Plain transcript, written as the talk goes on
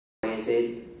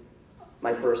disoriented,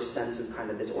 my first sense of kind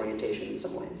of disorientation in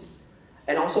some ways.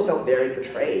 And also felt very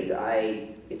betrayed.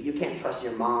 If you can't trust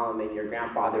your mom and your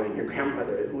grandfather and your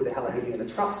grandmother, who the hell are you going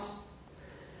to trust?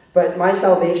 But my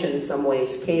salvation in some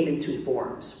ways came in two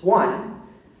forms. One,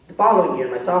 the following year,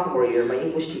 my sophomore year, my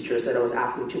English teacher said I was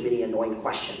asking too many annoying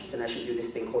questions and I should do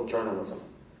this thing called journalism.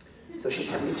 So she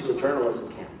sent me to a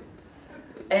journalism camp.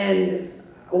 And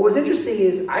what was interesting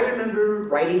is I remember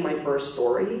writing my first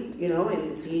story, you know,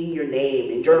 and seeing your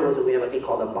name. In journalism, we have a thing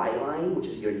called a byline, which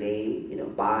is your name, you know,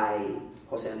 by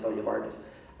Jose Antonio Vargas.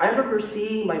 I remember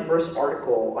seeing my first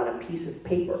article on a piece of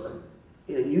paper,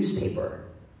 in a newspaper,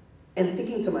 and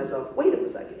thinking to myself, wait a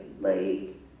second,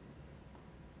 like,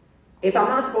 if I'm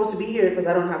not supposed to be here because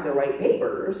I don't have the right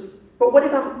papers, but what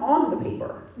if I'm on the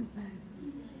paper?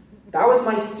 That was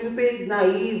my stupid,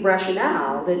 naive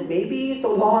rationale that maybe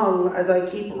so long as I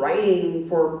keep writing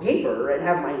for paper and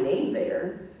have my name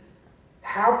there,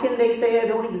 how can they say I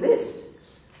don't exist?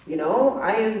 You know,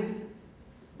 I've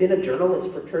been a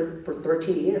journalist for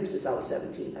 13 years since I was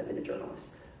 17. I've been a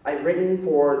journalist. I've written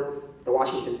for the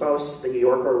Washington Post, the New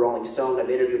Yorker, Rolling Stone. I've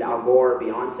interviewed Al Gore,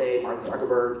 Beyonce, Mark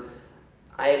Zuckerberg.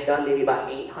 I have done maybe about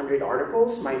 800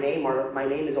 articles. My name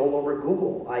is all over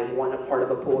Google. I won a part of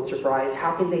a Pulitzer Prize.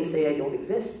 How can they say I don't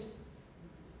exist?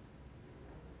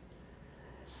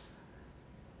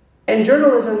 And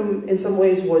journalism, in some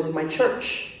ways, was my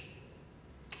church.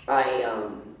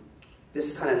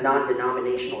 This kind of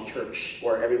non-denominational church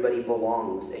where everybody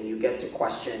belongs and you get to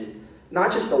question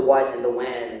not just the what and the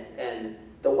when and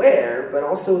the where, but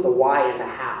also the why and the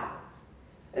how.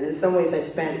 And in some ways, I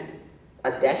spent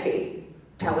a decade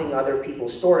telling other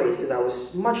people's stories because I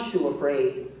was much too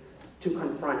afraid to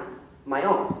confront my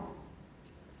own.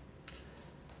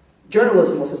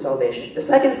 Journalism was a salvation. The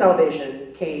second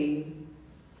salvation came,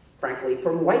 frankly,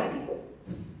 from white people.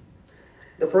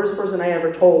 The first person I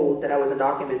ever told that I was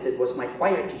undocumented was my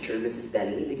choir teacher, Mrs.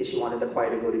 Denny, because she wanted the choir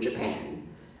to go to Japan.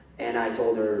 And I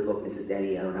told her, look, Mrs.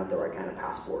 Denny, I don't have the right kind of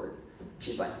passport.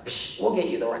 She's like, psh, we'll get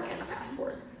you the right kind of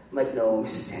passport. I'm like, no,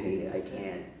 Mrs. Denny, I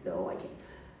can't. No, I can't.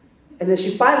 And then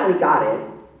she finally got it.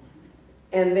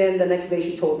 And then the next day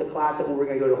she told the class that we were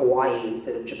going to go to Hawaii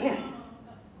instead of Japan.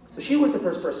 So she was the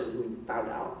first person who found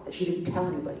out, and she didn't tell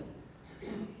anybody.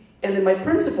 And then my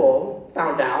principal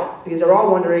found out, because they're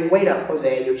all wondering, wait up,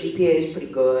 Jose, your GPA is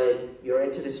pretty good, you're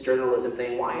into this journalism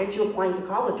thing, why aren't you applying to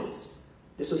colleges?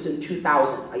 This was in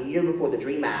 2000, a year before the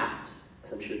DREAM Act,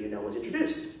 as I'm sure you know, was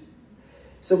introduced.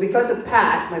 So because of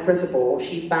Pat, my principal,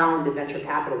 she found a venture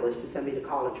capitalist to send me to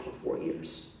college for 4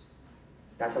 years.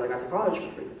 That's how I got to college for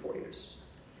free for 4 years.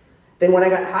 Then when I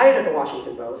got hired at the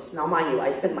Washington Post, now mind you, I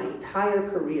spent my entire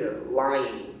career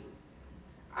lying.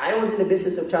 I was in the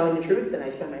business of telling the truth, and I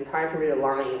spent my entire career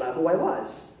lying about who I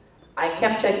was. I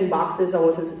kept checking boxes I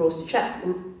wasn't supposed to check.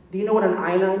 Do you know what an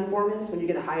I-9 form is when you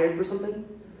get hired for something?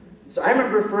 So I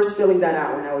remember first filling that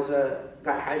out when I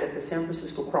got hired at the San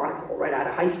Francisco Chronicle, right out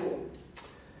of high school.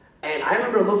 And I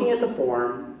remember looking at the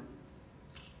form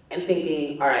and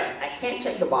thinking, all right, I can't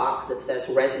check the box that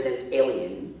says resident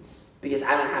alien because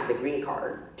I don't have the green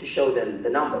card to show them the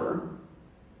number.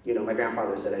 You know, my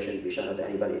grandfather said I shouldn't be shown it to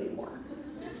anybody anymore.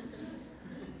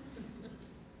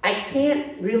 I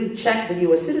can't really check the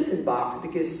US citizen box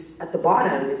because at the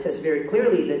bottom it says very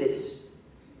clearly that it's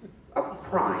a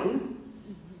crime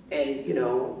and, you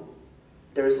know,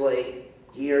 there's like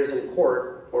years in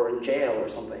court or in jail or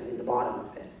something in the bottom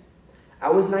of it. I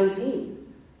was 19.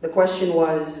 The question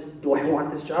was, do I want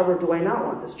this job or do I not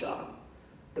want this job?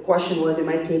 The question was, am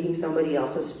I taking somebody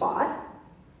else's spot?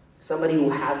 Somebody who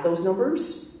has those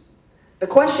numbers? The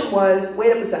question was,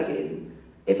 wait a second,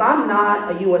 if I'm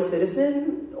not a US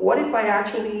citizen, what if I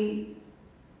actually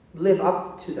live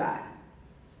up to that?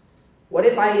 What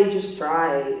if I just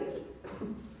try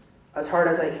as hard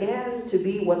as I can to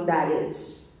be what that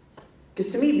is?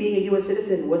 Because to me, being a US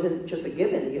citizen wasn't just a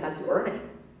given, you had to earn it.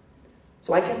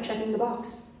 So I kept checking the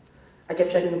box. I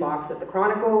kept checking the box at the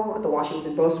Chronicle, at the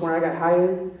Washington Post where I got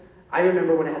hired. I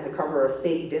remember when I had to cover a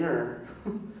state dinner,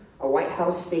 a White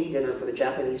House state dinner for the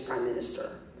Japanese Prime Minister,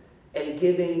 and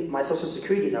giving my social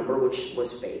security number, which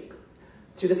was fake,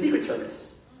 to the Secret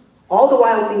Service. All the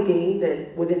while thinking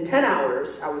that within 10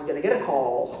 hours, I was going to get a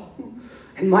call,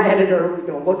 and my editor was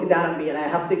going to look down at me, and I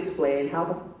have to explain how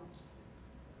the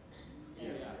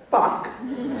fuck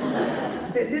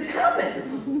did this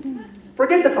happen?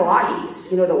 Forget the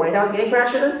Salahis, you know, the White House gate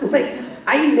crasher. Like,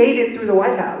 I made it through the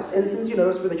White House, and since, you know, it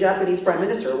was for the Japanese Prime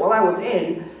Minister, while I was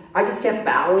in, I just kept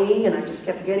bowing, and I just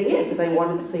kept getting in, because I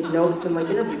wanted to take notes and, like,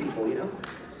 interview people, you know?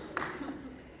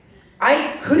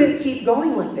 I couldn't keep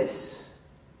going like this.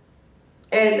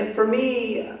 And for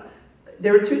me,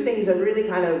 there were two things that really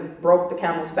kind of broke the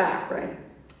camel's back, right?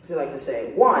 As I like to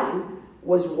say. One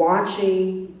was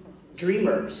watching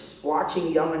dreamers,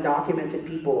 watching young undocumented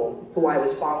people who I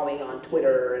was following on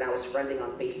Twitter and I was friending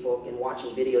on Facebook and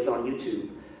watching videos on YouTube.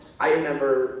 I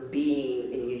remember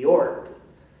being in New York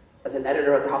as an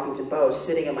editor at the Huffington Post,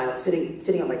 sitting on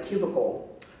my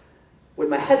cubicle with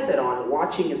my headset on,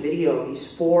 watching a video of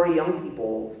these 4 young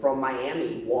people from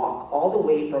Miami walk all the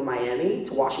way from Miami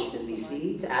to Washington,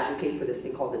 D.C. to advocate for this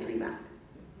thing called the DREAM Act.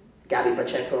 Gabby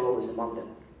Pacheco was among them.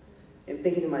 And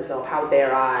thinking to myself, how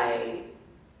dare I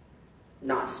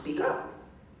not speak up?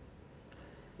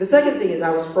 The second thing is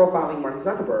I was profiling Mark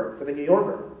Zuckerberg for the New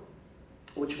Yorker,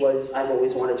 which was, I've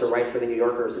always wanted to write for the New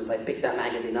Yorker since I picked that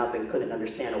magazine up and couldn't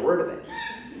understand a word of it.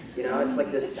 You know, it's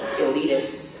like this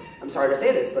elitist, I'm sorry to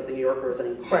say this, but the New Yorker is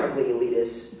an incredibly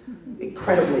elitist,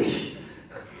 incredibly,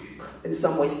 in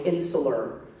some ways,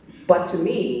 insular, but to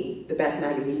me, the best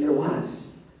magazine there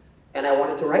was. And I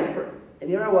wanted to write for it. And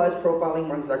here I was profiling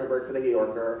Mark Zuckerberg for the New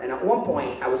Yorker, and at one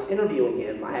point, I was interviewing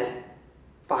him. I had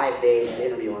 5 days to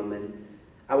interview him, and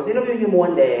I was interviewing him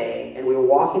one day, and we were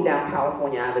walking down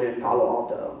California Avenue in Palo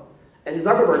Alto. And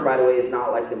Zuckerberg, by the way, is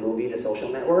not like the movie, The Social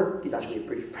Network. He's actually a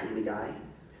pretty friendly guy.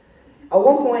 At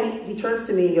one point, he turns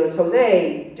to me and goes,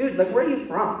 Jose, dude, like, where are you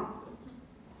from?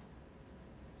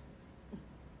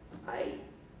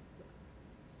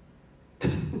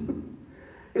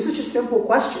 It was such a simple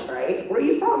question, right? Where are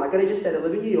you from? I could have just said, I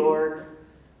live in New York,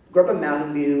 grew up in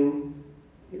Mountain View,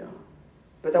 you know.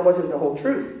 But that wasn't the whole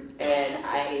truth. And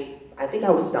I think I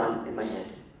was done in my head.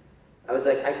 I was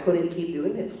like, I couldn't keep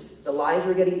doing this. The lies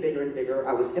were getting bigger and bigger.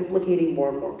 I was implicating more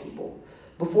and more people.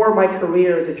 Before my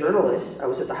career as a journalist, I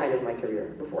was at the height of my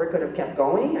career. Before I could have kept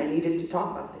going, I needed to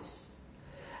talk about this.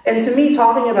 And to me,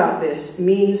 talking about this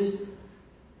means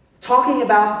talking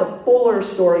about the fuller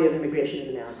story of immigration in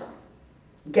America.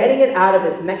 Getting it out of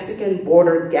this Mexican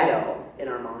border ghetto in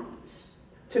our minds.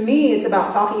 To me, it's about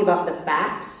talking about the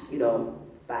facts, you know,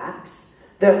 facts,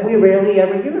 that we rarely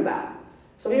ever hear about.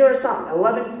 So here are some,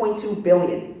 11.2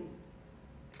 billion.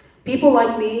 People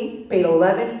like me paid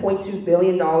 $11.2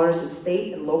 billion in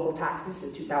state and local taxes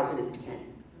in 2010.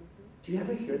 Do you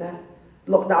ever hear that?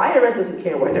 Look, the IRS doesn't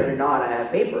care whether or not I have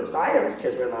papers. The IRS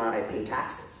cares whether or not I pay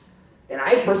taxes. And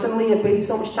I personally have paid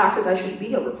so much taxes, I should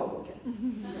be a Republican.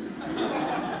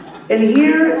 And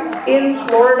here in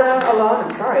Florida alone,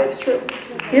 I'm sorry, it's true.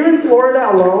 Here in Florida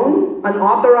alone,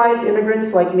 unauthorized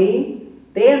immigrants like me,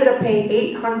 they ended up paying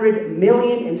 $800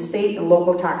 million in state and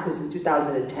local taxes in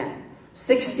 2010.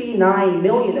 69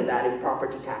 million of that in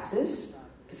property taxes,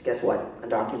 because guess what?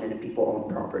 Undocumented people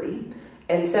own property.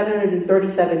 And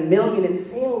 737 million in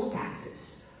sales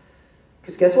taxes.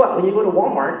 Because guess what? When you go to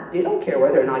Walmart, they don't care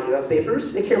whether or not you have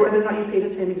papers. They care whether or not you pay the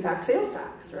same exact sales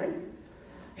tax, right?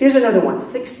 Here's another one,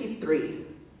 63.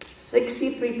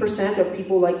 63% of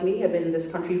people like me have been in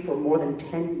this country for more than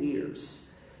 10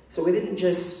 years. So we didn't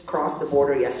just cross the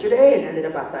border yesterday and ended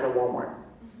up outside of Walmart.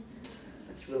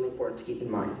 That's really important to keep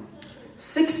in mind.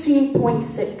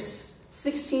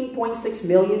 16.6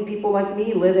 million people like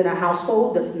me live in a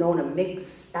household that's known a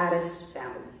mixed status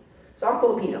family. So I'm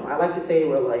Filipino. I like to say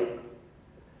we're like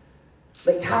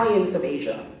Italians of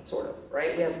Asia, sort of,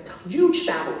 right? We have huge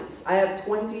families. I have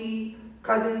 20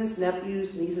 cousins,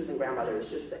 nephews, nieces, and grandmothers,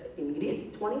 just the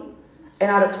immediate 20. And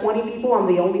out of 20 people, I'm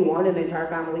the only one in the entire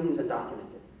family who's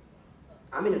undocumented.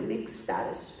 I'm in a mixed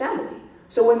status family.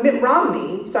 So when Mitt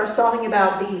Romney starts talking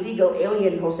about the illegal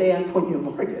alien Jose Antonio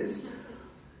Vargas,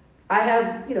 I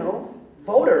have, you know,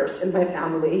 voters in my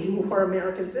family who are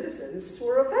American citizens who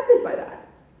are offended by that.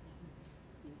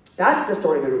 That's the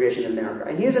story of immigration in America.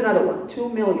 And here's another one,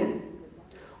 2 million.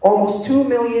 Almost 2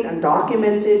 million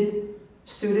undocumented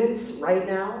students right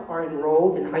now are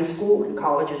enrolled in high school and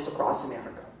colleges across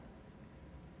America.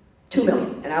 2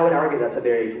 million, and I would argue that's a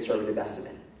very conservative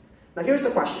estimate. Now here's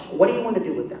the question, what do you want to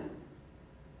do with them?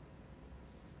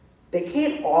 They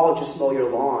can't all just mow your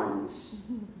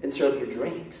lawns and serve you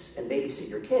drinks and babysit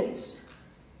your kids.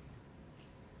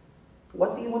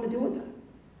 What do you want to do with them?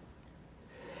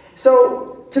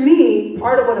 So, to me,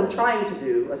 part of what I'm trying to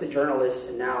do as a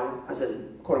journalist and now as a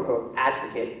quote-unquote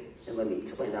advocate, and let me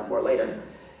explain that more later,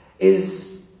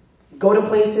 is go to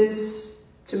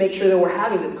places to make sure that we're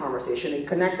having this conversation and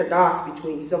connect the dots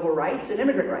between civil rights and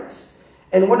immigrant rights.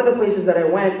 And one of the places that I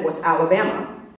went was Alabama.